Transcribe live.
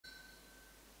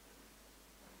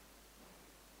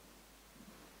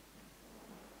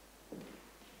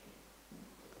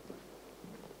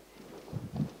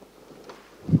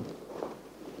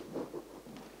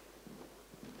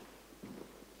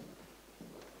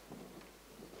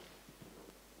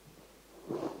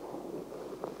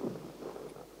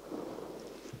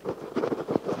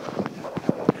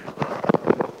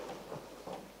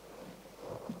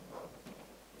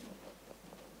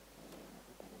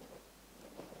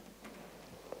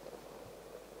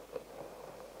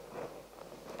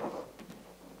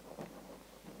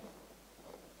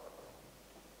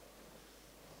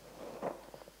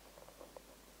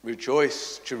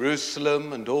Rejoice,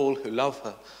 Jerusalem, and all who love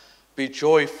her. Be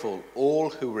joyful, all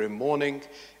who are in mourning.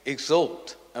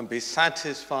 Exult and be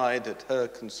satisfied at her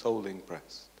consoling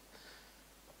breast.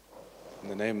 In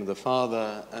the name of the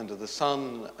Father, and of the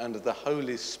Son, and of the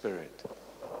Holy Spirit.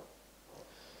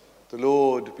 The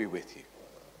Lord be with you.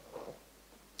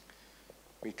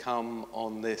 We come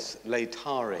on this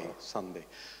Laetare Sunday.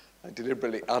 I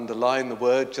deliberately underline the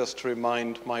word just to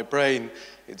remind my brain.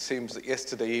 It seems that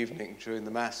yesterday evening during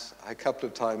the Mass, I a couple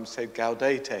of times said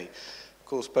Gaudete. Of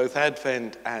course, both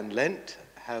Advent and Lent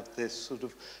have this sort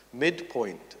of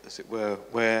midpoint, as it were,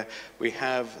 where we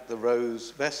have the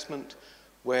rose vestment,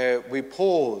 where we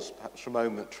pause perhaps for a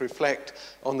moment to reflect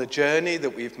on the journey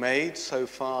that we've made so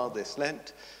far this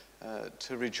Lent,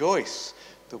 to rejoice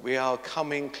that we are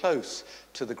coming close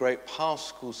to the great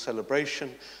Paschal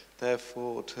celebration,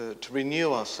 therefore to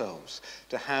renew ourselves,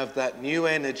 to have that new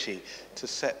energy to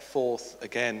set forth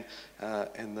again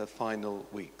in the final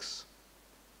weeks.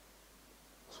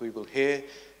 As we will hear,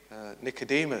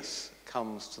 Nicodemus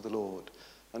comes to the Lord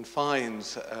and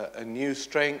finds a new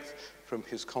strength from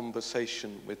his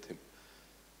conversation with him.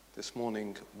 This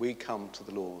morning we come to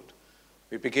the Lord.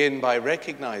 We begin by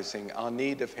recognizing our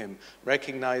need of him,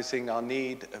 recognizing our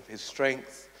need of his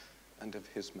strength and of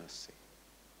his mercy.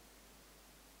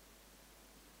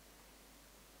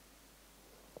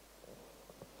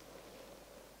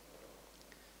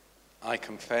 I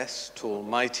confess to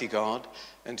Almighty God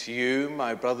and to you,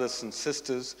 my brothers and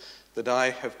sisters, that I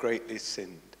have greatly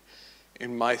sinned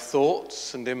in my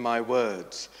thoughts and in my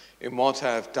words, in what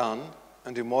I have done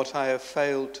and in what I have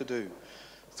failed to do,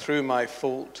 through my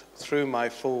fault, through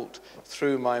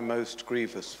my most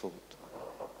grievous fault.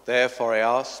 Therefore I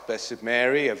ask, Blessed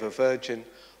Mary, ever Virgin,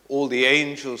 all the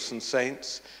angels and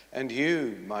saints, and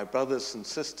you, my brothers and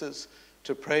sisters,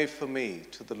 to pray for me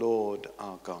to the Lord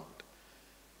our God.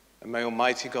 And may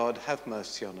Almighty God have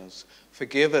mercy on us,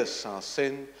 forgive us our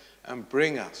sin, and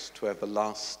bring us to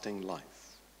everlasting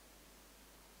life.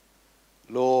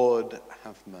 Lord,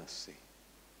 have mercy.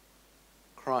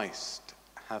 Christ,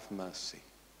 have mercy.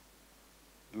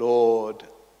 Lord,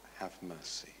 have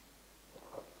mercy.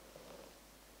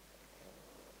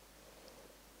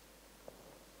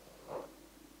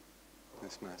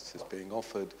 This Mass is being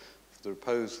offered for the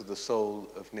repose of the soul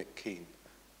of Nick Keane.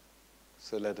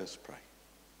 So let us pray.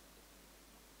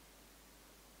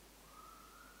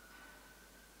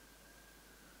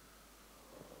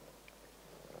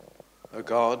 O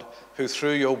God, who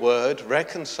through your word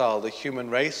reconcile the human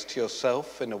race to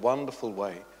yourself in a wonderful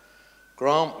way,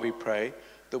 grant, we pray,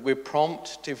 that with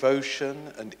prompt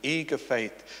devotion and eager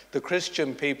faith, the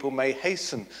Christian people may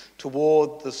hasten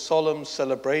toward the solemn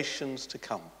celebrations to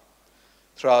come.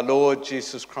 Through our Lord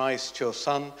Jesus Christ, your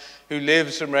Son, who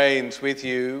lives and reigns with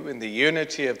you in the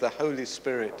unity of the Holy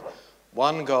Spirit,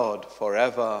 one God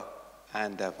forever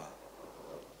and ever.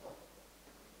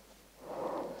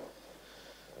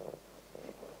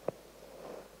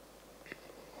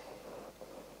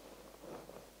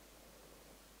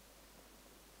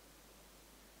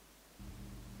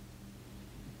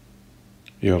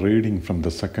 A reading from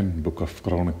the second book of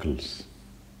Chronicles.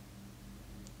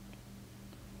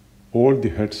 All the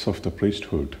heads of the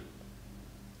priesthood,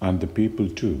 and the people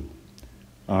too,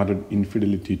 added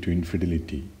infidelity to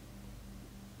infidelity,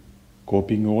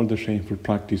 copying all the shameful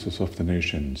practices of the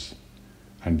nations,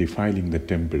 and defiling the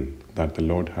temple that the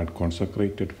Lord had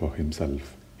consecrated for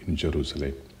himself in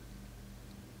Jerusalem.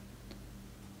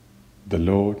 The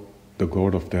Lord, the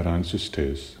God of their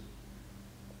ancestors,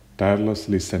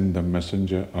 tirelessly sent them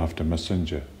messenger after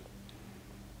messenger,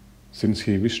 since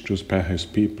he wished to spare his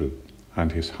people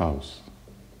and his house.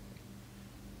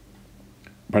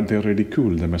 But they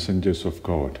ridiculed the messengers of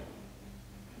God.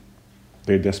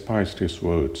 They despised his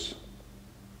words.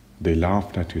 They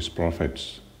laughed at his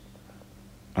prophets,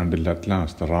 until at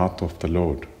last the wrath of the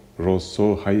Lord rose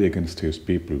so high against his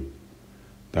people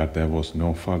that there was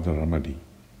no further remedy.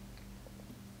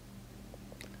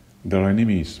 Their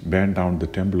enemies burned down the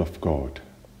temple of God,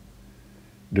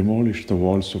 demolished the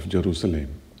walls of Jerusalem,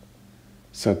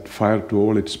 set fire to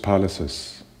all its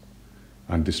palaces,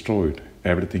 and destroyed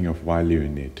everything of value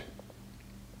in it.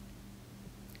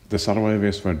 The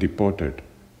survivors were deported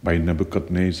by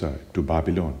Nebuchadnezzar to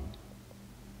Babylon.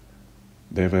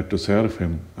 They were to serve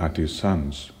him and his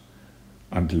sons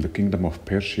until the kingdom of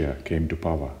Persia came to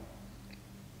power.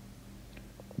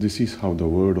 This is how the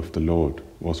word of the Lord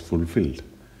was fulfilled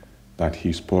that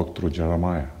he spoke through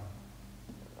Jeremiah.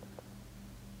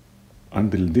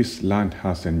 Until this land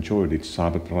has enjoyed its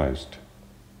Sabbath rest,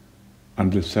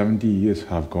 until 70 years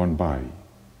have gone by,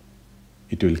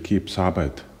 it will keep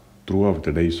Sabbath throughout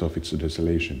the days of its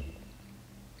desolation.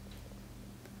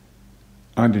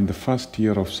 And in the first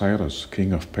year of Cyrus,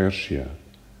 king of Persia,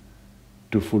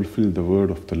 to fulfill the word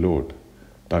of the Lord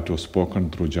that was spoken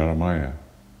through Jeremiah,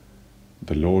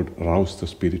 the Lord roused the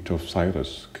spirit of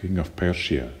Cyrus, king of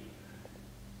Persia,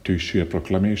 to issue a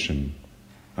proclamation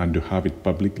and to have it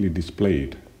publicly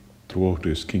displayed throughout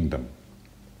his kingdom.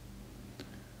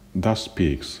 Thus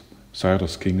speaks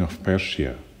Cyrus, king of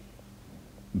Persia,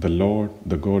 "The Lord,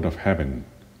 the God of heaven,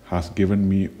 has given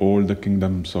me all the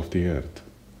kingdoms of the earth.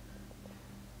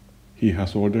 He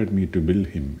has ordered me to build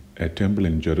him a temple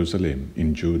in Jerusalem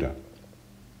in Judah.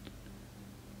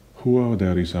 Whoever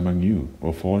there is among you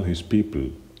of all his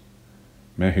people,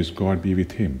 may his God be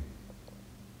with him.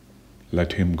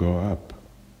 Let him go up."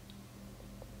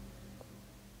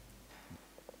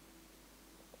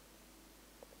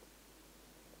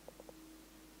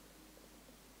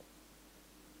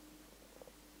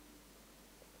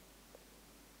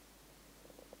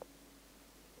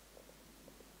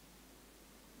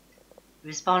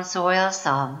 Responsorial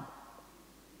Psalm.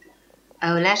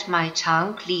 O let my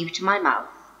tongue cleave to my mouth,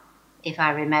 if I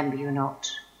remember you not.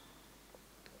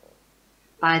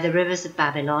 By the rivers of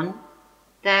Babylon,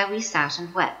 there we sat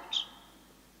and wept,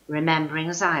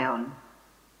 remembering Zion.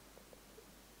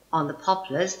 On the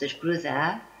poplars that grew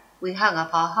there, we hung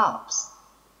up our harps.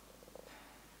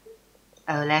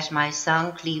 O let my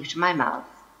tongue cleave to my mouth,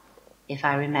 if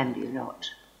I remember you not.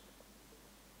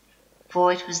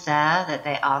 For it was there that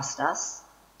they asked us,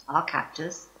 our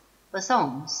captors, for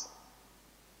songs,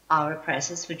 our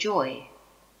oppressors for joy.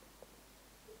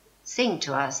 Sing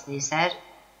to us, they said,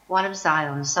 one of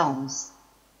Zion's songs.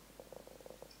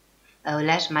 O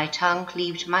let my tongue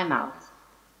cleave to my mouth,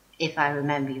 if I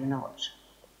remember you not.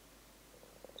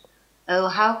 O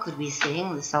how could we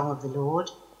sing the song of the Lord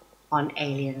on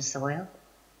alien soil?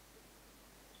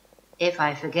 If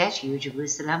I forget you,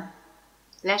 Jerusalem,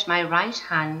 let my right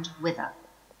hand wither.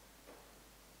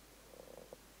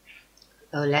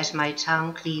 O let my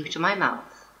tongue cleave to my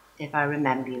mouth, if I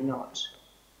remember you not.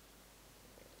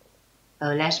 O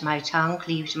let my tongue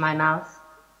cleave to my mouth,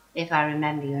 if I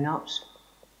remember you not.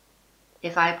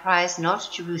 If I prize not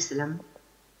Jerusalem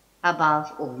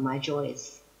above all my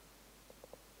joys.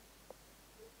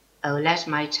 O let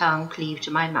my tongue cleave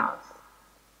to my mouth,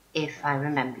 if I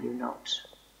remember you not.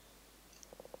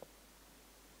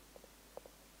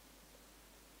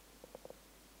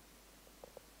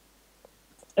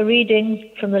 A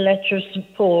reading from the letter of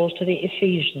St. Paul to the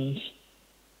Ephesians.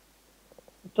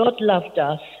 God loved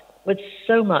us with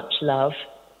so much love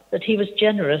that he was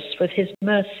generous with his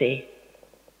mercy.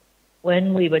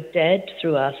 When we were dead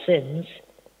through our sins,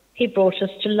 he brought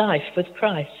us to life with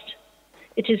Christ.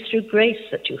 It is through grace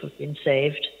that you have been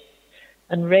saved,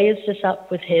 and raised us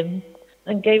up with him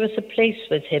and gave us a place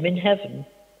with him in heaven,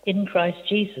 in Christ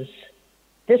Jesus.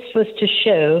 This was to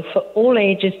show for all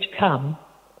ages to come,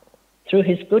 through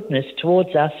his goodness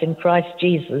towards us in Christ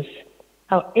Jesus,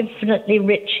 how infinitely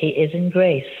rich he is in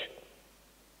grace.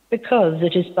 Because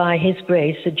it is by his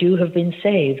grace that you have been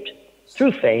saved,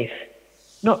 through faith,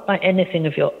 not by anything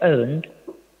of your own,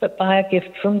 but by a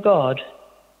gift from God,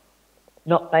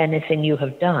 not by anything you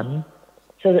have done,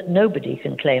 so that nobody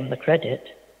can claim the credit.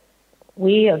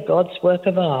 We are God's work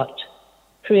of art,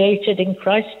 created in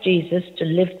Christ Jesus to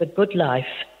live the good life,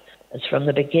 as from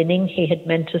the beginning he had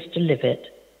meant us to live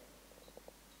it.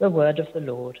 The word of the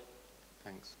Lord.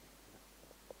 Thanks.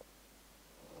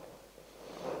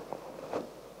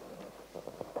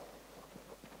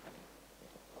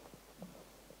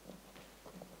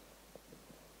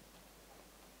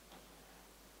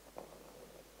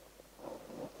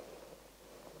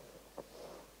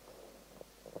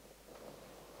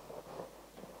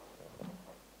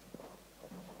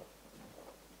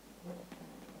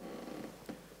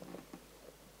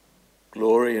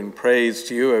 Glory and praise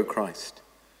to you, O Christ.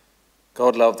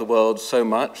 God loved the world so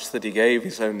much that he gave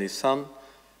his only Son,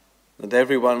 that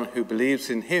everyone who believes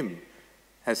in him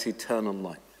has eternal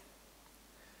life.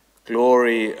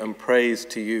 Glory and praise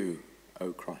to you,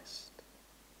 O Christ.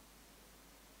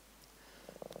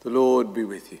 The Lord be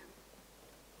with you.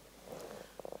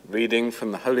 Reading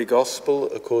from the Holy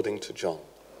Gospel according to John.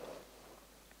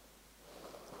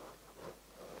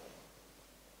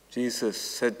 Jesus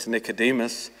said to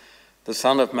Nicodemus, "The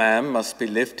Son of Man must be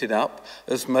lifted up,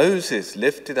 as Moses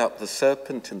lifted up the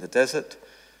serpent in the desert,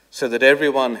 so that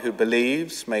everyone who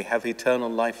believes may have eternal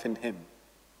life in him.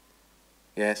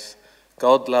 Yes,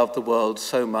 God loved the world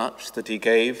so much that he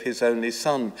gave his only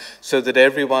Son, so that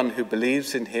everyone who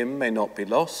believes in him may not be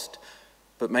lost,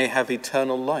 but may have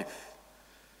eternal life.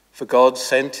 For God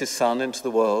sent his Son into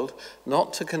the world,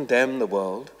 not to condemn the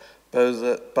world,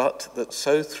 but that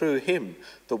so through him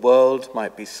the world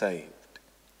might be saved.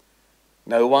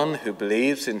 No one who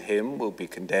believes in him will be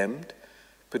condemned,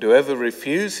 but whoever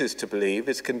refuses to believe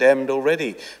is condemned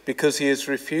already, because he has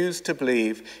refused to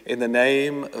believe in the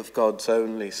name of God's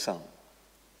only Son.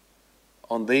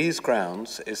 On these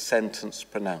grounds is sentence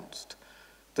pronounced,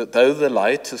 that though the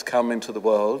light has come into the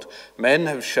world, men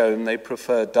have shown they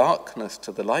prefer darkness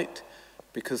to the light,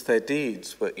 because their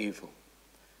deeds were evil.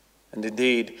 And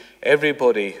indeed,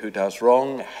 everybody who does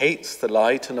wrong hates the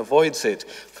light and avoids it,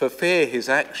 for fear his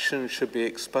actions should be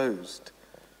exposed.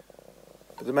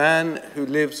 But the man who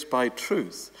lives by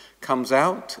truth comes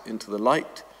out into the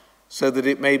light, so that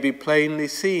it may be plainly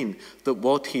seen that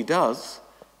what he does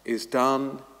is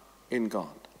done in God.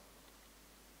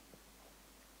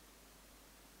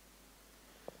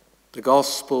 The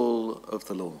Gospel of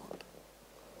the Lord.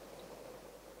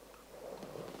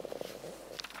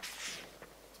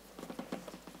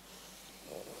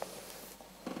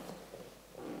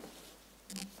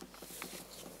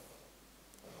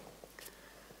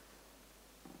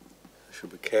 I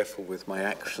should be careful with my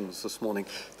actions this morning.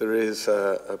 There is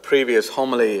a previous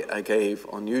homily I gave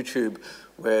on YouTube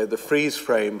where the freeze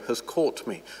frame has caught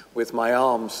me with my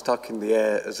arm stuck in the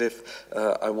air as if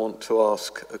I want to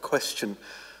ask a question.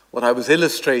 What I was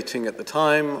illustrating at the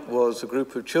time was a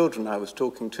group of children I was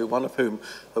talking to, one of whom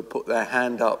had put their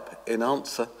hand up in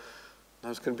answer. I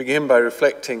was going to begin by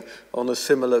reflecting on a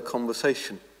similar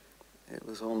conversation. It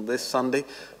was on this Sunday,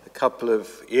 a couple of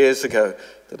years ago,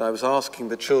 that I was asking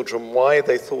the children why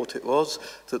they thought it was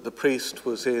that the priest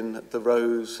was in the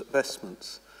rose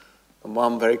vestments. And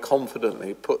one very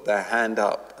confidently put their hand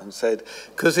up and said,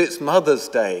 "'Cause it's Mother's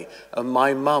Day and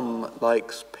my mum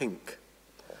likes pink."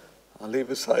 I'll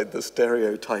leave aside the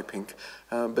stereotyping,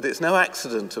 but it's no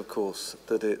accident, of course,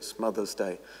 that it's Mother's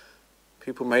Day.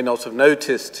 People may not have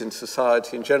noticed in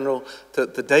society in general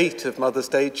that the date of Mother's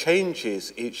Day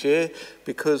changes each year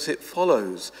because it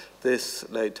follows this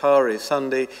Laetare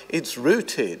Sunday. It's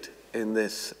rooted in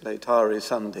this Laetare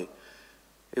Sunday.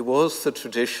 It was the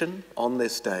tradition on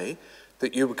this day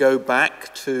that you would go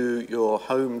back to your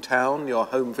hometown, your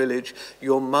home village,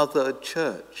 your mother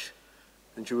church,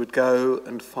 and you would go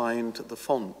and find the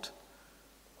font.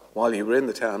 While you were in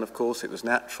the town, of course, it was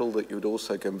natural that you would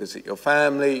also go and visit your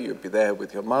family, you'd be there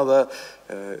with your mother,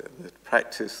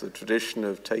 practice the tradition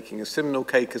of taking a simnel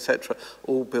cake, etc.,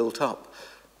 all built up.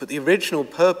 But the original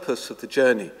purpose of the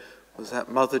journey was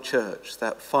that mother church,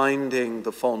 that finding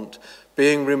the font,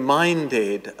 being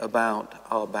reminded about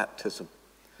our baptism.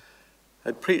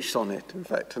 I'd preached on it, in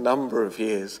fact, a number of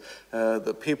years,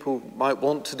 that people might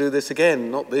want to do this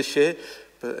again, not this year,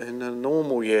 but in a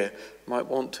normal year, might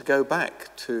want to go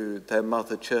back to their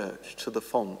mother church, to the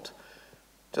font,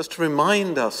 just to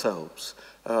remind ourselves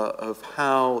of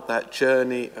how that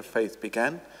journey of faith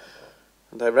began.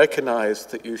 And I recognized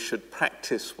that you should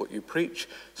practice what you preach,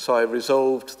 so I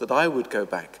resolved that I would go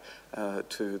back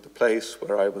to the place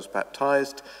where I was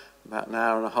baptized, about an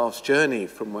hour and a half's journey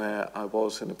from where I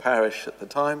was in a parish at the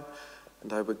time.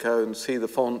 And I would go and see the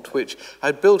font, which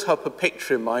I'd built up a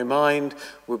picture in my mind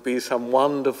would be some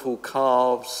wonderful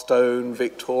carved stone,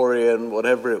 Victorian,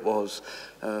 whatever it was,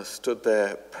 stood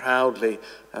there proudly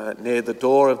near the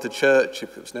door of the church,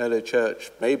 if it was an early church,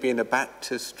 maybe in a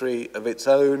baptistry of its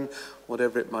own,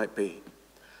 whatever it might be.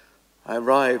 I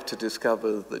arrived to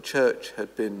discover that the church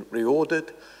had been reordered,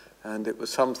 and it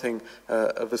was something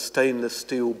of a stainless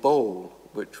steel bowl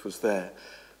which was there.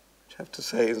 I have to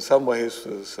say, in some ways,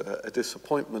 was a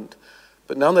disappointment.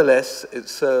 But nonetheless, it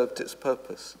served its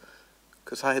purpose,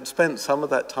 because I had spent some of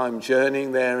that time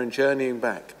journeying there and journeying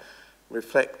back,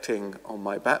 reflecting on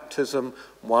my baptism,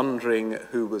 wondering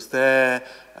who was there,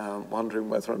 wondering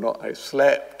whether or not I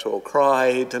slept or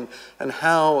cried, and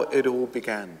how it all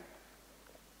began.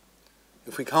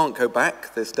 If we can't go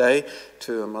back this day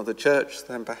to a mother church,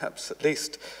 then perhaps at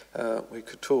least we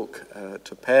could talk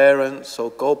to parents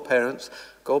or godparents.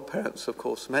 Godparents, of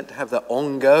course, are meant to have that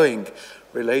ongoing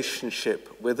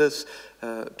relationship with us.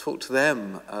 Talk to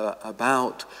them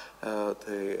about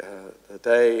the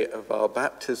day of our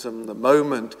baptism, the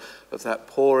moment of that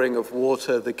pouring of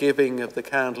water, the giving of the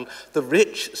candle, the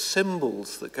rich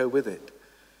symbols that go with it.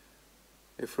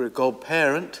 If we're a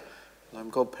godparent,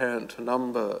 I'm godparent to a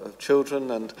number of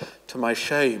children, and to my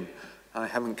shame, I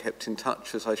haven't kept in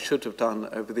touch as I should have done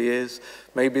over the years.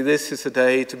 Maybe this is a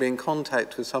day to be in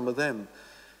contact with some of them,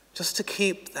 just to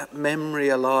keep that memory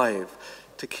alive,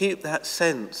 to keep that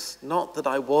sense, not that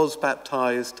I was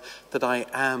baptized, that I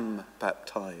am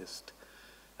baptized.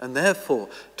 And therefore,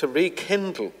 to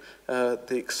rekindle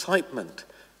the excitement,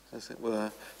 as it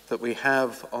were, that we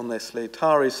have on this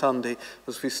Laetare Sunday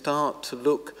as we start to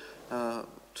look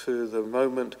to the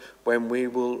moment when we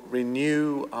will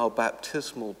renew our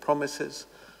baptismal promises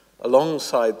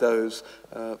alongside those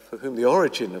for whom the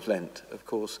origin of Lent, of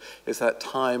course, is that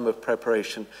time of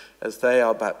preparation as they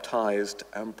are baptized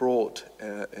and brought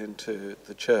into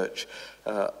the church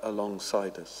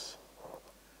alongside us.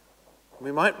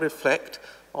 We might reflect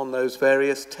on those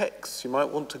various texts. You might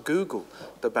want to Google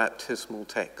the baptismal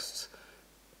texts.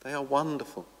 They are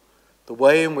wonderful. The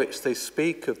way in which they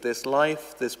speak of this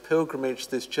life, this pilgrimage,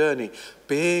 this journey,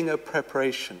 being a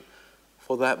preparation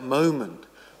for that moment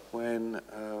when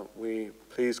we,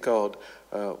 please God,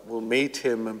 will meet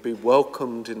him and be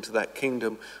welcomed into that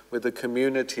kingdom with the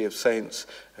community of saints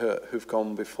who've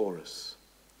gone before us.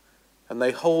 And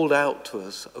they hold out to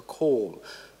us a call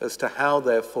as to how,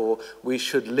 therefore, we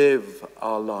should live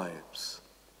our lives.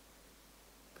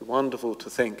 It'd be wonderful to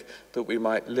think that we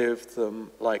might live them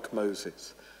like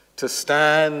Moses, to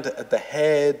stand at the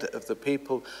head of the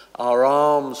people, our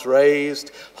arms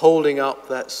raised, holding up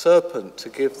that serpent to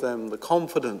give them the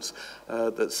confidence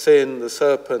that sin, the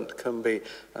serpent, can be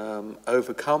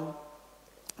overcome.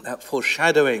 That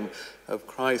foreshadowing of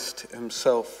Christ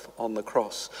himself on the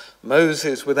cross.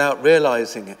 Moses, without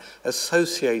realizing it,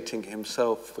 associating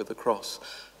himself with the cross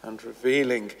and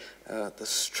revealing the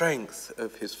strength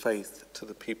of his faith to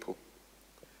the people.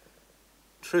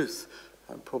 Truth,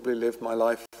 I probably lived my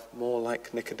life more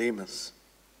like Nicodemus.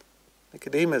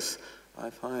 Nicodemus,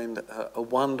 I find a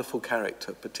wonderful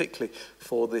character, particularly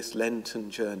for this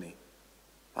Lenten journey.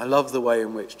 I love the way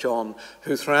in which John,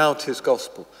 who throughout his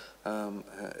gospel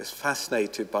is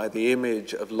fascinated by the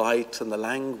image of light and the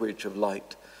language of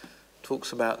light,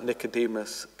 talks about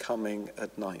Nicodemus coming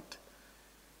at night.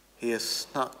 He has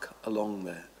snuck along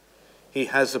there. He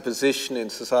has a position in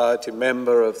society,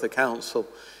 member of the council.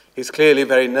 He's clearly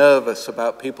very nervous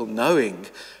about people knowing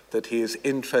that he is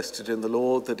interested in the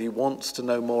Lord, that he wants to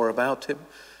know more about him,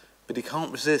 but he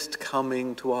can't resist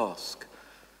coming to ask.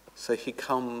 So he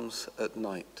comes at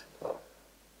night.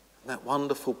 And that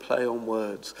wonderful play on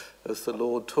words as the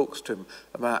Lord talks to him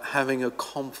about having a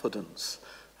confidence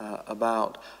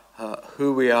about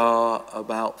who we are,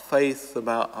 about faith,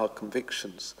 about our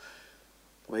convictions.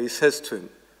 Where he says to him,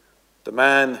 the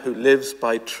man who lives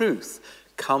by truth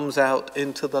comes out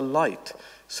into the light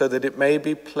so that it may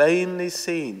be plainly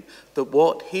seen that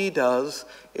what he does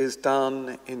is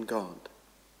done in God.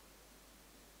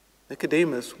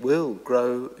 Nicodemus will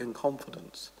grow in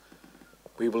confidence.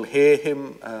 We will hear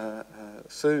him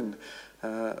soon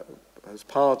as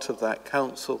part of that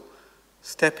council,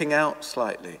 stepping out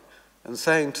slightly and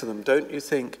saying to them, don't you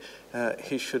think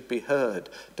he should be heard?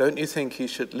 Don't you think he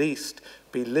should at least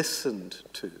be listened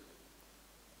to?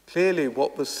 Clearly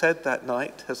what was said that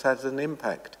night has had an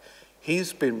impact.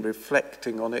 He's been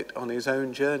reflecting on it on his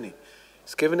own journey.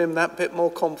 It's given him that bit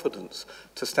more confidence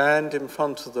to stand in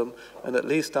front of them and at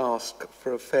least ask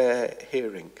for a fair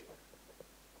hearing.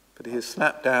 But he is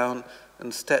snapped down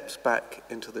and steps back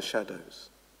into the shadows.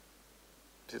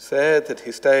 It is there that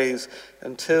he stays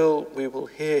until we will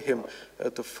hear him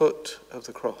at the foot of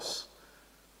the cross,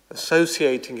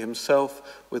 associating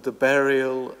himself with the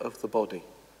burial of the body.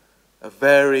 A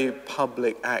very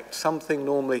public act, something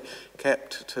normally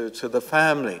kept to the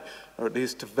family, or at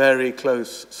least a very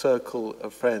close circle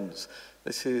of friends.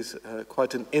 This is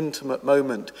quite an intimate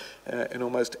moment in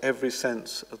almost every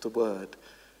sense of the word.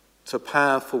 It's a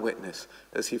powerful witness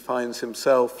as he finds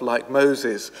himself, like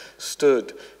Moses,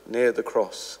 stood near the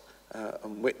cross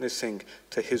and witnessing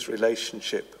to his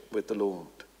relationship with the Lord.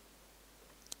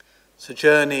 It's a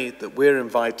journey that we're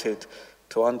invited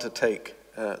to undertake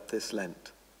this Lent.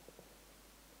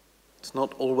 It's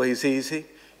not always easy.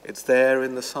 It's there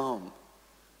in the psalm.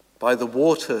 By the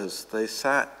waters they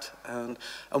sat and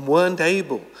weren't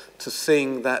able to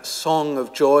sing that song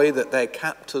of joy that their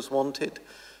captors wanted,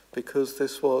 because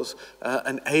this was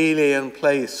an alien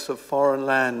place, a foreign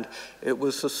land. It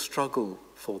was a struggle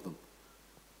for them.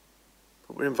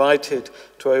 But we're invited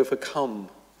to overcome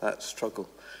that struggle.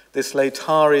 This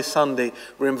Laetare Sunday,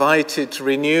 we're invited to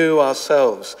renew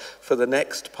ourselves for the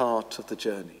next part of the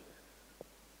journey.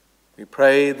 We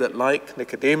pray that, like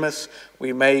Nicodemus,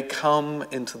 we may come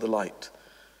into the light,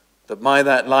 that by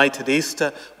that light at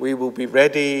Easter we will be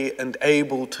ready and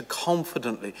able to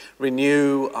confidently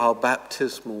renew our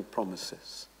baptismal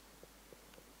promises.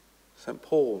 St.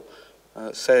 Paul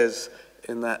says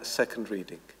in that second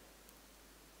reading,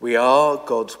 we are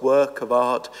God's work of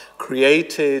art,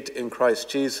 created in Christ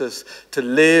Jesus to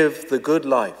live the good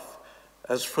life,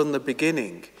 as from the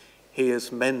beginning he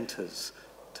has meant us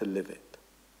to live it.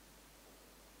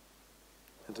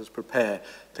 Let us prepare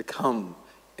to come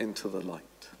into the light.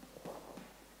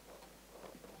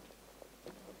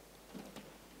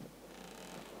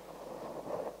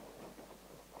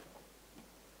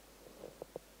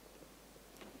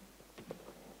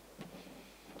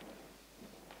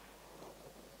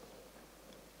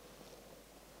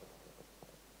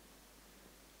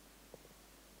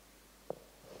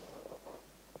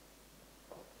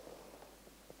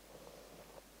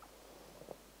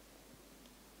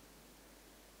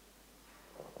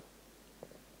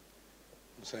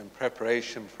 So in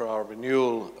preparation for our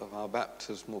renewal of our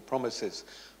baptismal promises,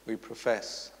 we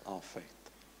profess our faith.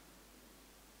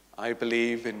 I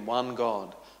believe in one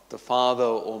God, the Father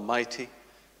Almighty,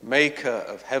 maker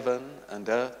of heaven and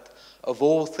earth, of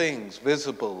all things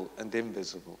visible and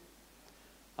invisible.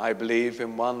 I believe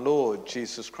in one Lord,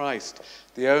 Jesus Christ,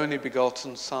 the only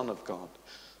begotten Son of God,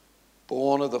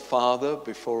 born of the Father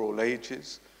before all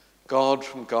ages, God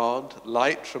from God,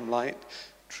 light from light,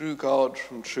 true God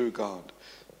from true God,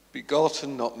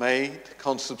 begotten, not made,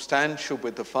 consubstantial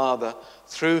with the Father,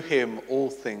 through him all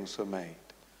things were made.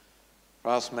 For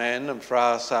us men and for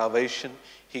our salvation,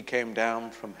 he came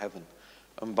down from heaven,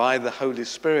 and by the Holy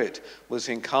Spirit was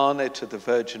incarnate of the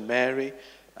Virgin Mary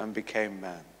and became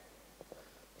man.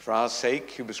 For our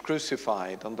sake, he was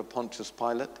crucified under Pontius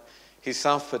Pilate. He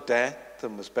suffered death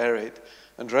and was buried,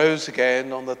 and rose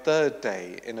again on the third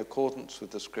day in accordance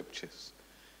with the Scriptures.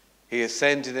 He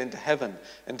ascended into heaven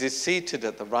and is seated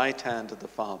at the right hand of the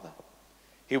Father.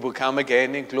 He will come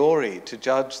again in glory to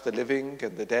judge the living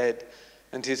and the dead,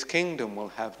 and his kingdom will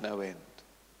have no end.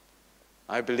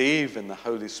 I believe in the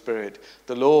Holy Spirit,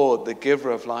 the Lord, the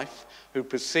giver of life, who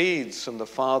proceeds from the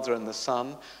Father and the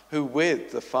Son, who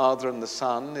with the Father and the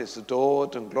Son is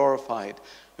adored and glorified,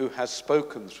 who has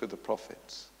spoken through the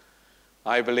prophets.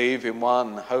 I believe in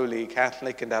one holy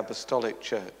Catholic and Apostolic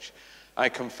Church. I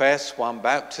confess one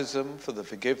baptism for the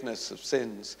forgiveness of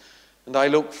sins, and I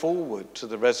look forward to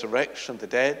the resurrection of the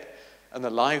dead and the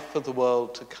life of the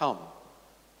world to come.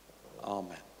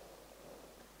 Amen.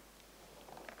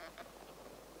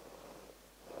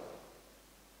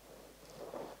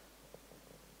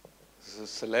 As the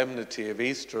solemnity of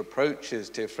Easter approaches,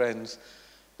 dear friends,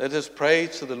 let us pray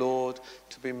to the Lord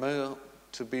to be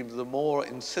the more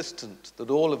insistent that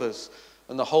all of us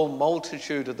and the whole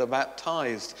multitude of the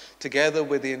baptized, together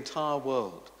with the entire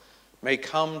world, may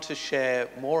come to share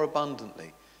more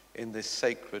abundantly in this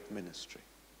sacred ministry.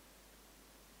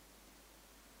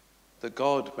 That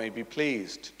God may be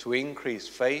pleased to increase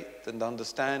faith and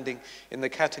understanding in the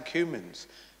catechumens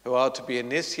who are to be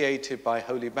initiated by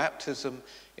holy baptism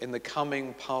in the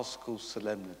coming Paschal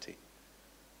solemnity.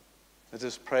 Let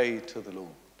us pray to the Lord.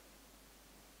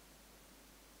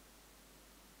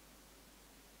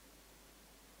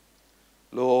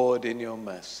 Lord, in your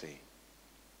mercy,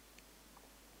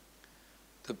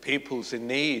 that peoples in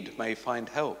need may find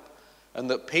help, and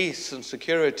that peace and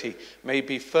security may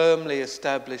be firmly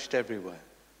established everywhere.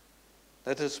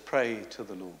 Let us pray to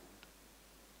the Lord.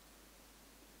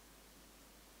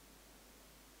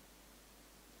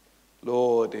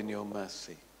 Lord, in your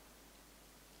mercy,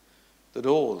 that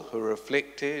all who are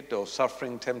afflicted or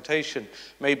suffering temptation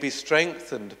may be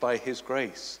strengthened by his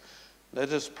grace. Let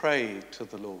us pray to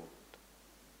the Lord.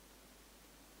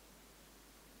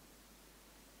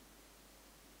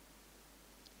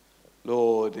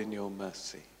 Lord, in your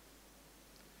mercy,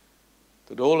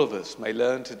 that all of us may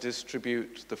learn to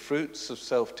distribute the fruits of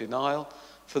self-denial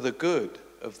for the good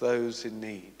of those in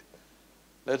need.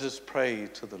 Let us pray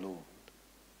to the Lord.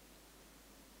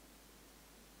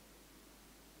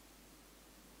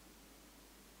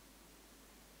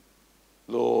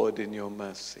 Lord, in your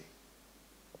mercy,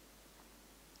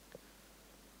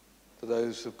 for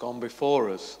those who have gone before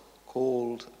us,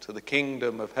 called to the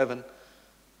kingdom of heaven,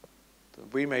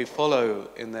 that we may follow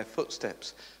in their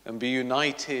footsteps and be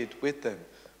united with them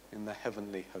in the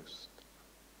heavenly host.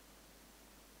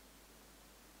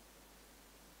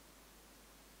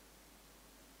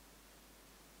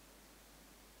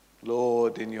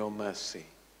 Lord, in your mercy.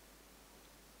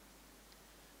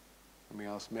 And we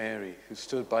ask Mary, who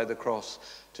stood by the cross,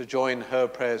 to join her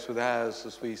prayers with ours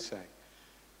as we say,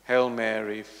 Hail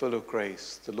Mary, full of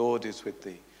grace, the Lord is with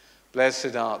thee.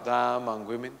 Blessed art thou among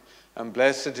women, and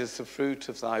blessed is the fruit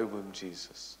of thy womb,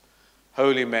 Jesus.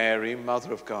 Holy Mary,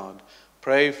 Mother of God,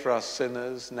 pray for us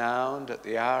sinners now and at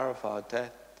the hour of our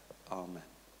death. Amen.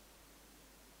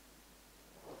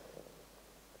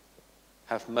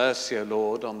 Have mercy, O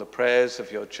Lord, on the prayers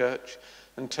of your church,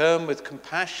 and turn with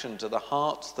compassion to the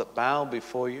hearts that bow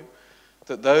before you,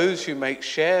 that those you make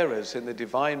sharers in the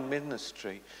divine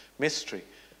mystery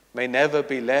may never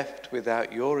be left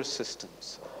without your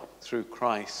assistance, through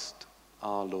Christ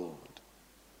our Lord.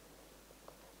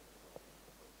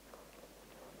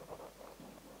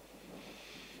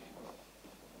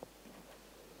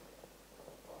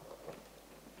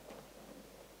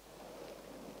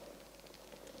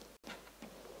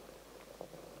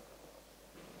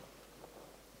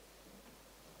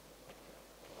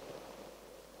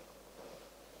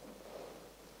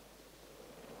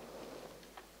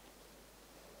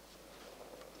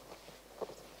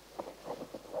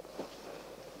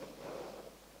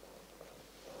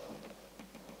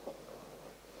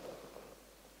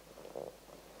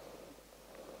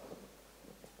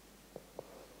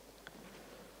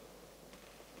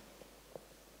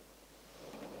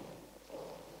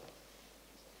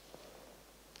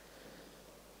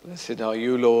 Blessed are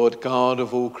you, Lord, God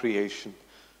of all creation,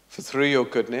 for through your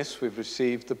goodness we've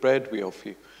received the bread we offer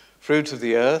you, fruit of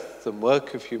the earth and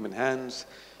work of human hands.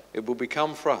 It will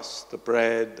become for us the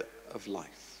bread of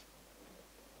life.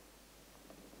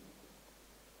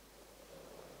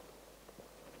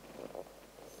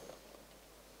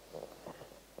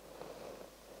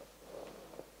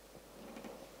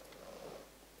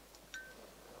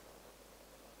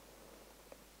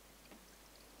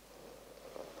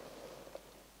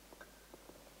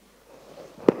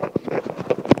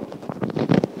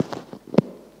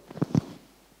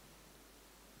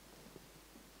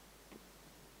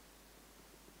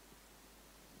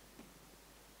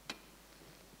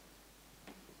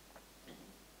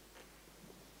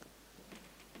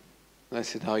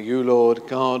 Blessed are you, Lord,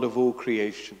 God of all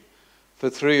creation, for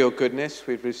through your goodness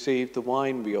we've received the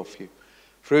wine we offer you,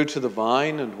 fruit of the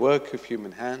vine and work of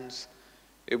human hands.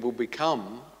 It will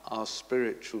become our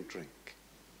spiritual drink.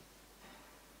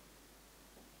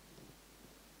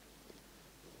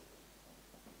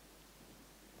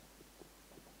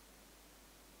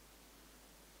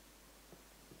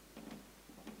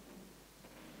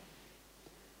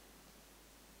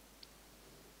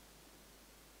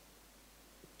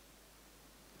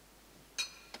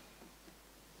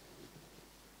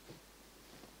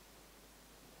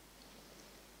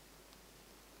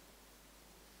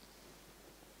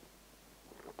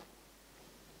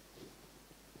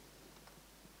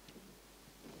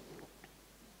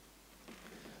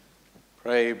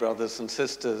 Pray, brothers and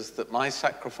sisters, that my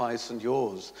sacrifice and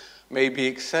yours may be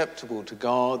acceptable to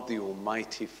God, the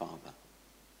Almighty Father.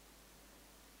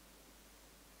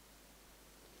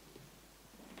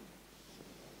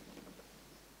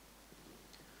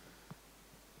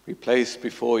 We place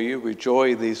before you with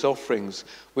joy these offerings,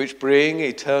 which bring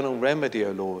eternal remedy,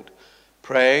 O Lord,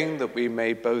 praying that we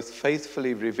may both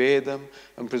faithfully revere them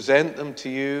and present them to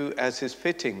you as is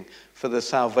fitting for the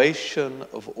salvation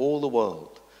of all the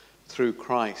world. Through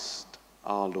Christ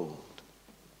our Lord.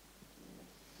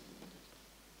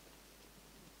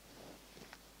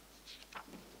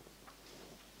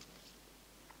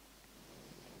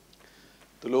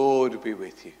 The Lord be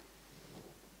with you.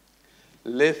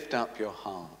 Lift up your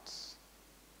hearts.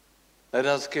 Let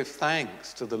us give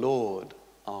thanks to the Lord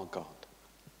our God.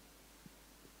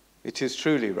 It is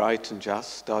truly right and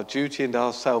just, our duty and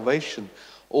our salvation,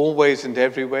 always and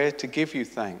everywhere to give you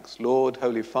thanks, Lord,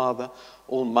 Holy Father,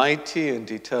 Almighty and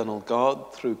eternal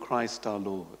God, through Christ our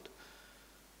Lord.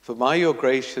 For by your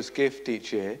gracious gift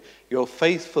each year, your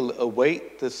faithful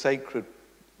await the sacred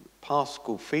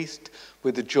Paschal feast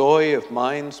with the joy of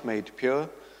minds made pure,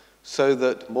 so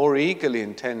that, more eagerly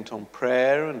intent on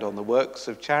prayer and on the works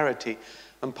of charity,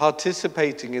 and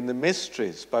participating in the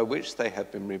mysteries by which they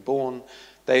have been reborn,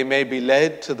 they may be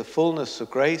led to the fullness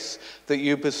of grace that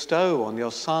you bestow on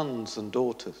your sons and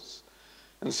daughters.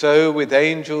 And so, with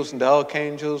angels and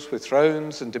archangels, with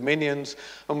thrones and dominions,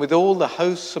 and with all the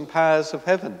hosts and powers of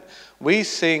heaven, we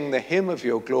sing the hymn of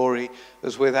your glory,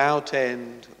 as without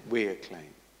end we acclaim.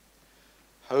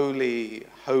 Holy,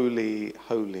 holy,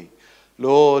 holy,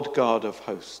 Lord God of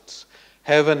hosts,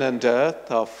 heaven and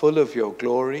earth are full of your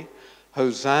glory.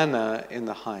 Hosanna in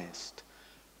the highest.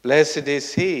 Blessed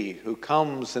is he who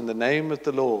comes in the name of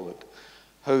the Lord.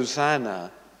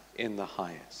 Hosanna in the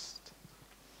highest.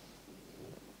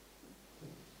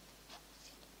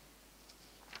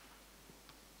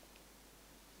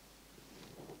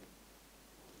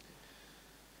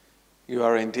 You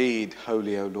are indeed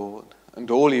holy, O Lord,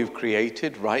 and all you've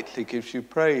created rightly gives you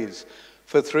praise.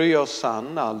 For through your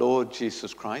Son, our Lord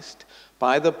Jesus Christ,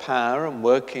 by the power and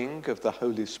working of the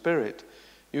Holy Spirit,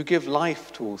 you give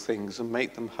life to all things and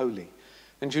make them holy.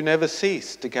 And you never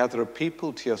cease to gather a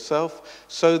people to yourself,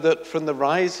 so that from the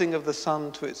rising of the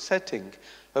sun to its setting,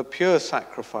 a pure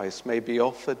sacrifice may be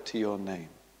offered to your name.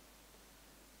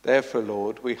 Therefore,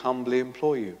 Lord, we humbly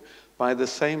implore you, by the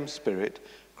same Spirit,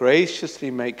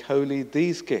 graciously make holy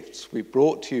these gifts we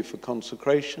brought to you for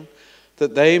consecration,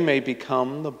 that they may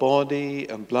become the body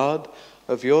and blood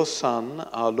of your Son,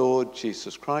 our Lord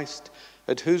Jesus Christ,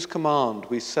 at whose command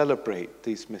we celebrate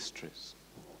these mysteries.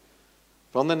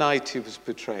 For on the night he was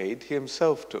betrayed, he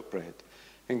himself took bread,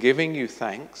 and giving you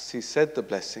thanks, he said the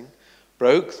blessing,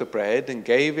 broke the bread, and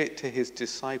gave it to his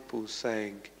disciples,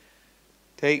 saying,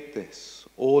 "Take this,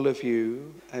 all of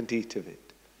you, and eat of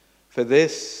it. For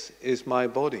this is my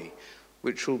body,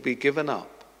 which will be given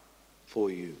up for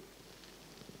you."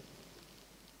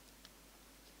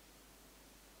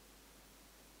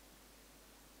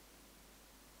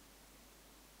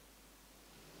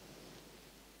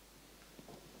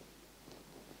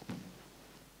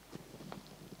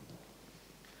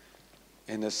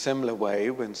 In a similar way,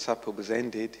 when supper was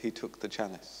ended, he took the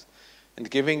chalice.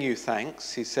 And giving you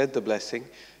thanks, he said the blessing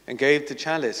and gave the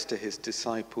chalice to his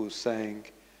disciples, saying,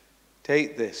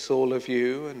 "Take this, all of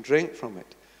you, and drink from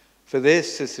it. For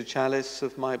this is the chalice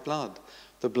of my blood,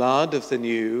 the blood of the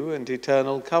new and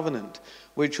eternal covenant,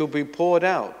 which will be poured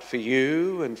out for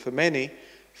you and for many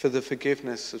for the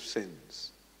forgiveness of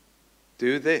sins.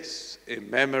 Do this in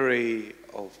memory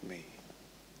of me."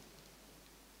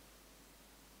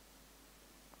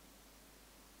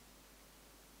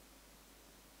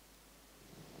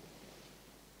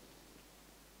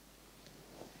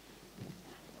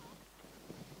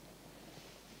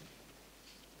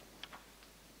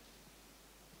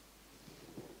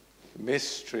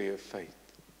 Mystery of faith.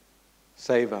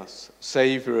 Save us,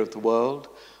 Saviour of the world,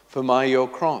 for by your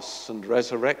cross and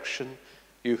resurrection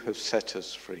you have set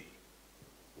us free.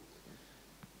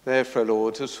 Therefore,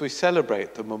 Lord, as we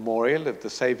celebrate the memorial of the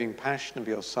saving passion of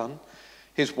your Son,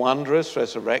 his wondrous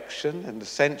resurrection and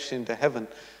ascension into heaven,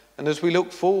 and as we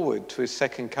look forward to his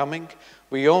second coming,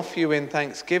 we offer you in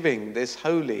thanksgiving this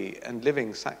holy and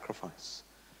living sacrifice.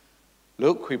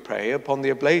 Look, we pray, upon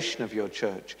the oblation of your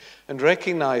church, and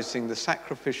recognizing the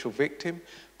sacrificial victim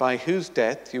by whose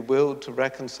death you willed to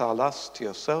reconcile us to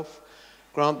yourself,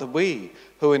 grant that we,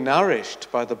 who are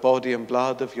nourished by the body and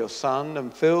blood of your Son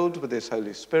and filled with his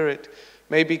Holy Spirit,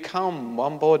 may become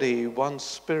one body, one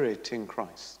spirit in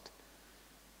Christ.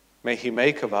 May he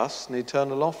make of us an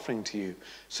eternal offering to you,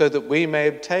 so that we may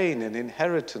obtain an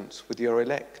inheritance with your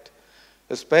elect,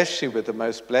 especially with the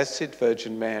most blessed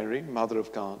Virgin Mary, Mother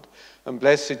of God, and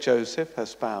blessed Joseph, her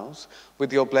spouse,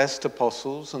 with your blessed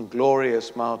apostles and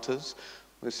glorious martyrs,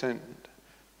 with St.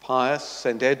 Pius,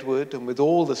 St. Edward, and with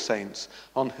all the saints,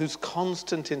 on whose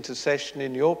constant intercession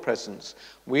in your presence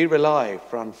we rely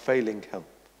for unfailing help.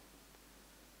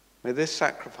 May this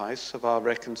sacrifice of our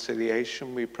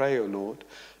reconciliation, we pray, O Lord,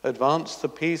 advance the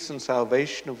peace and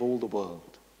salvation of all the world.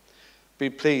 Be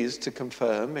pleased to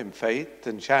confirm in faith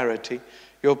and charity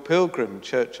your pilgrim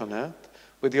church on earth,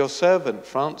 with your servant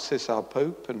Francis our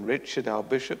Pope and Richard our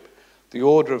Bishop, the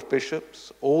order of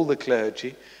bishops, all the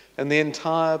clergy, and the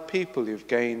entire people you've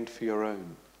gained for your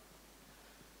own.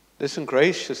 Listen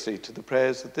graciously to the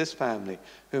prayers of this family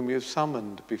whom you've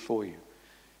summoned before you.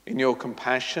 In your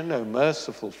compassion, O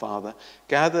merciful Father,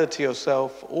 gather to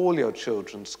yourself all your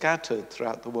children scattered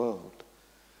throughout the world.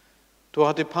 To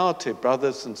our departed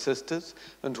brothers and sisters,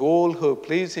 and to all who are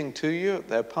pleasing to you at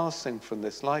their passing from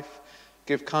this life,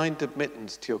 give kind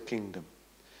admittance to your kingdom.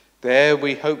 There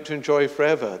we hope to enjoy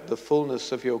forever the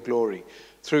fullness of your glory,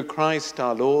 through Christ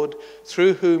our Lord,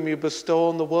 through whom you bestow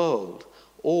on the world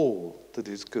all that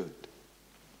is good.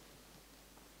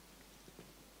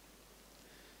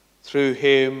 Through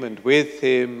him and with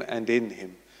him and in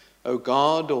him, O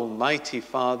God, Almighty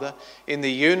Father, in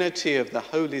the unity of the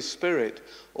Holy Spirit,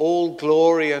 all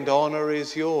glory and honor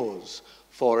is yours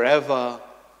forever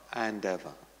and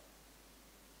ever.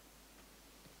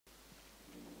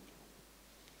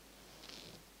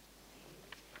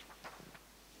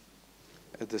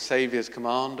 At the Saviour's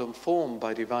command and formed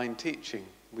by divine teaching,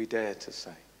 we dare to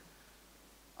say,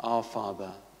 Our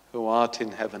Father, who art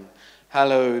in heaven,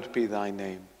 hallowed be thy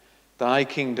name. Thy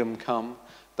kingdom come,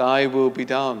 thy will be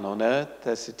done on earth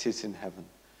as it is in heaven.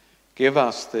 Give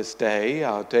us this day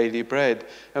our daily bread,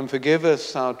 and forgive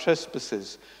us our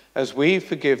trespasses, as we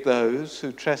forgive those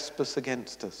who trespass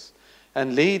against us.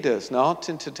 And lead us not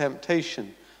into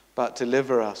temptation, but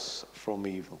deliver us from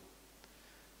evil.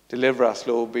 Deliver us,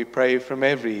 Lord, we pray, from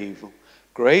every evil.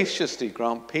 Graciously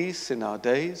grant peace in our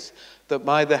days, that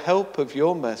by the help of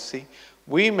your mercy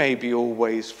we may be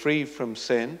always free from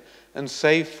sin and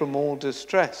safe from all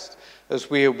distress, as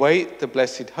we await the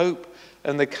blessed hope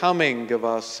and the coming of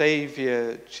our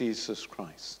Saviour, Jesus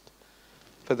Christ.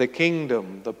 For the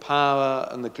kingdom, the power,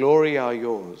 and the glory are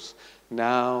yours,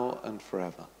 now and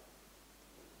forever.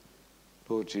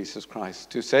 Lord Jesus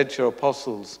Christ, who said to your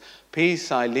apostles,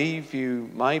 "Peace I leave you,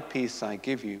 my peace I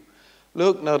give you,"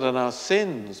 look not on our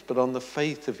sins, but on the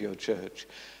faith of your church,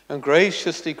 and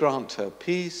graciously grant her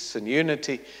peace and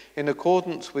unity in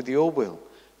accordance with your will,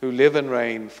 who live and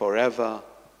reign forever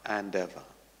and ever.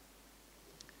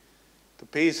 The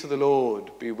peace of the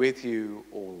Lord be with you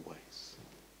always.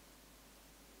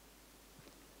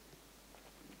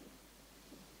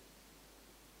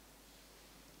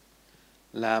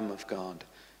 Lamb of God,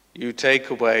 you take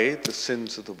away the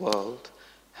sins of the world,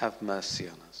 have mercy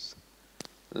on us.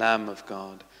 Lamb of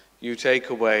God, you take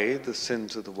away the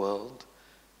sins of the world,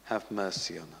 have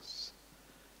mercy on us.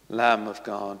 Lamb of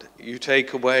God, you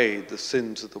take away the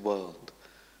sins of the world,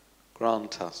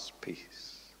 grant us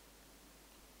peace.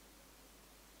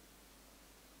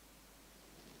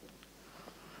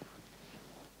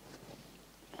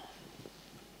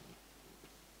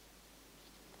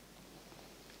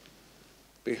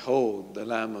 Behold the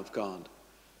Lamb of God.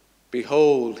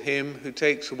 Behold him who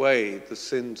takes away the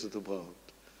sins of the world.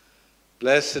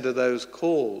 Blessed are those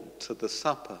called to the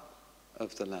supper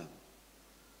of the Lamb.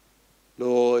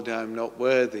 Lord, I am not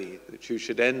worthy that you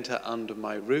should enter under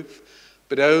my roof,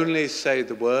 but only say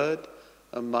the word,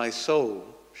 and my soul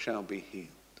shall be healed.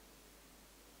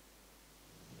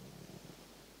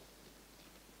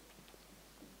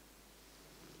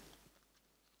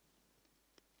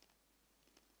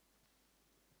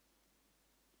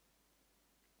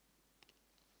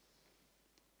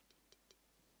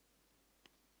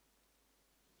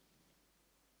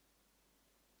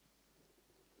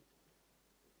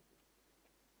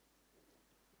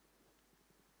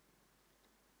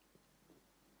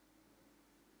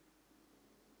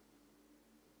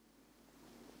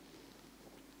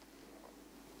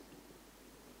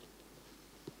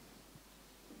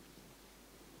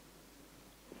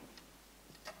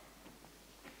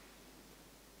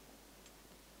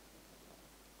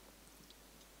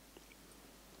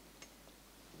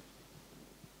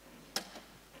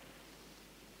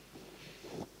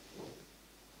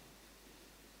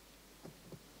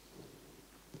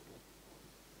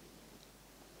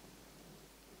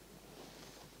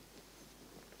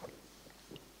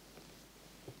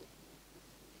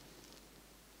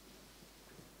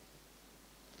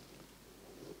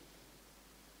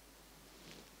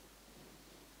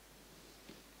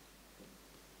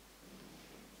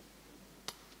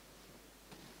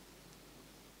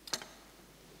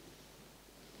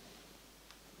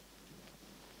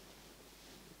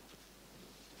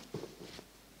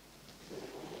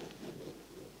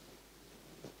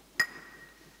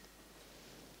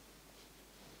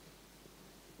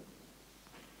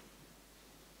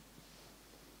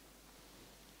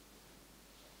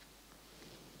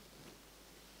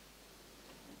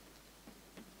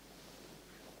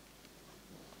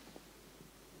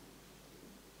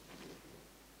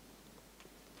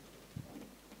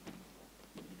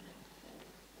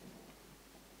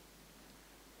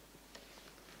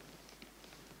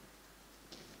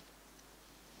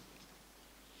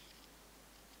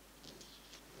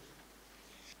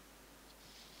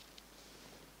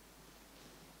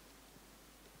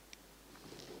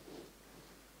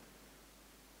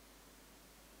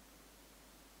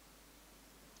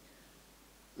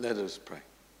 Let us pray.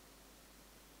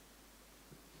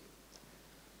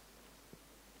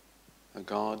 O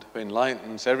God, who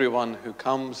enlightens everyone who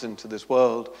comes into this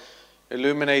world,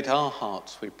 illuminate our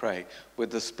hearts, we pray, with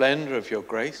the splendor of your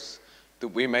grace, that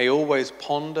we may always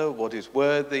ponder what is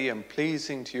worthy and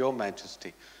pleasing to your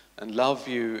majesty, and love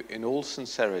you in all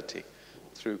sincerity,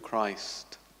 through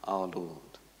Christ our Lord.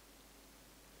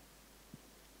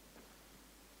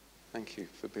 Thank you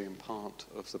for being part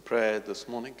of the prayer this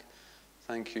morning.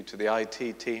 Thank you to the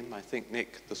IT team, I think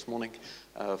Nick this morning,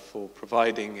 for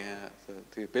providing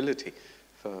the ability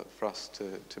for us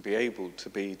to be able to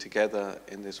be together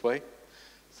in this way.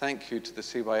 Thank you to the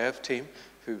CYF team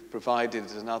who provided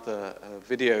another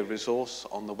video resource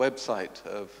on the website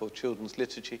for children's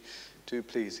liturgy. Do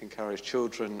please encourage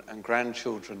children and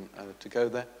grandchildren to go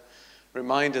there.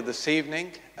 Reminder this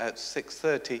evening at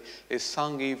 6:30 is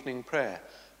sung evening prayer.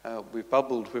 We've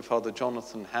bubbled with Father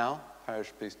Jonathan Howe,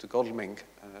 parish priest to Godalming,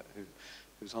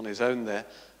 who's on his own there,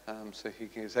 so he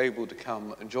is able to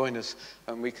come and join us,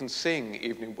 and we can sing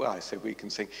evening. Well, I say we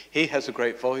can sing. He has a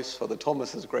great voice, Father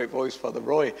Thomas has a great voice, Father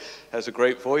Roy has a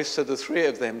great voice, so the three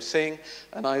of them sing,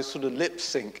 and I sort of lip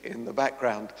sync in the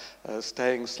background,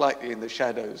 staying slightly in the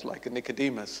shadows like a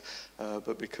Nicodemus,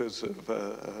 but because of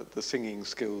the singing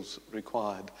skills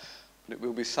required. It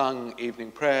will be sung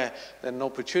evening prayer, then an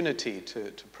opportunity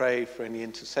to pray for any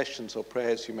intercessions or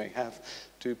prayers you may have.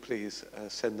 Do please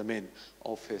send them in,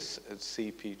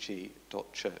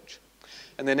 office@cpg.church.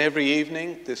 And then every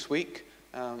evening this week,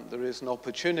 there is an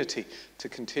opportunity to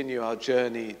continue our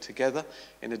journey together.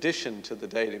 In addition to the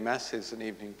daily masses and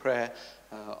evening prayer,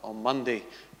 on Monday,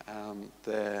 I'm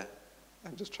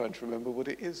just trying to remember what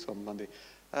it is on Monday.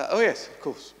 Oh yes, of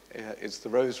course, it's the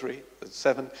Rosary at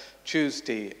 7,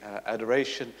 Tuesday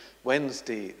Adoration,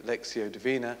 Wednesday Lectio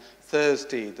Divina,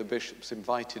 Thursday the Bishop's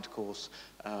Invited course,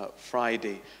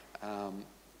 Friday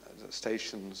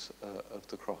Stations of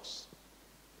the Cross.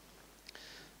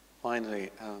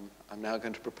 Finally, I'm now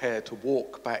going to prepare to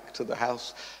walk back to the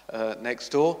house next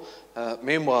door.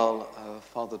 Meanwhile,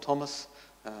 Father Thomas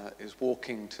is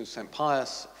walking to St.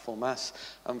 Pius for Mass,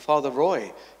 and Father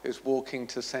Roy is walking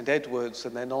to St. Edward's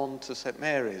and then on to St.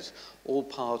 Mary's, all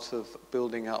part of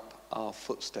building up our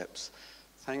footsteps.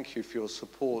 Thank you for your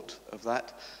support of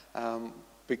that.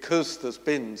 because there's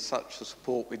been such a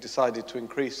support, we decided to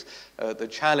increase the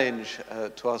challenge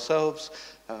to ourselves.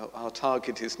 Our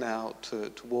target is now to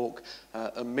walk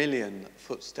 1 million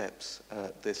footsteps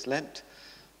this Lent.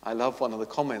 I love one of the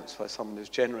comments by someone who's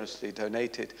generously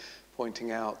donated,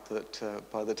 pointing out that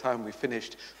by the time we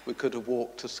finished, we could have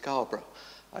walked to Scarborough.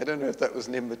 I don't know if that was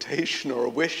an invitation or a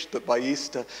wish that by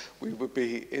Easter we would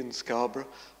be in Scarborough,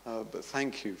 but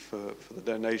thank you for the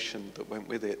donation that went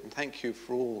with it, and thank you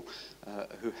for all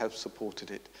who have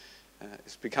supported it.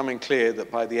 It's becoming clear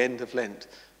that by the end of Lent,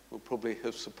 we'll probably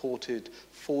have supported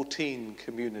 14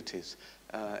 communities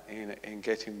in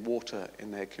getting water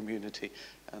in their community,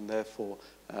 and therefore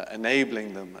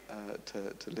enabling them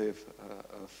to live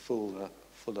a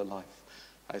fuller life.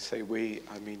 I say we,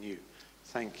 I mean you.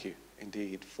 Thank you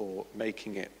indeed for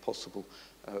making it possible.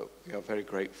 We are very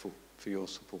grateful for your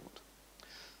support.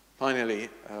 Finally,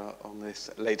 on this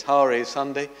Laetare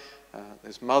Sunday,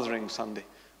 this Mothering Sunday,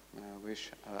 I wish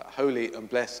a holy and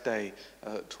blessed day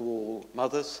to all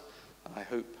mothers. I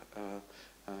hope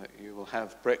you will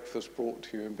have breakfast brought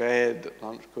to you in bed,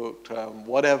 lunch cooked,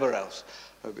 whatever else.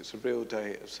 I hope it's a real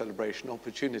day of celebration,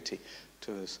 opportunity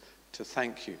to us to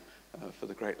thank you for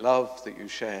the great love that you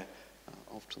share,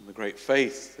 often the great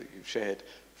faith that you've shared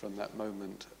from that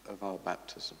moment of our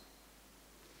baptism.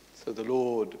 So the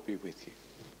Lord be with you.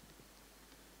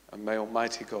 And may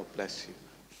Almighty God bless you,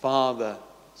 Father,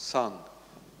 Son,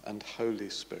 and Holy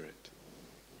Spirit.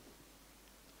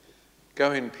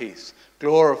 Go in peace,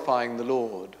 glorifying the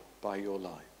Lord by your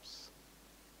life.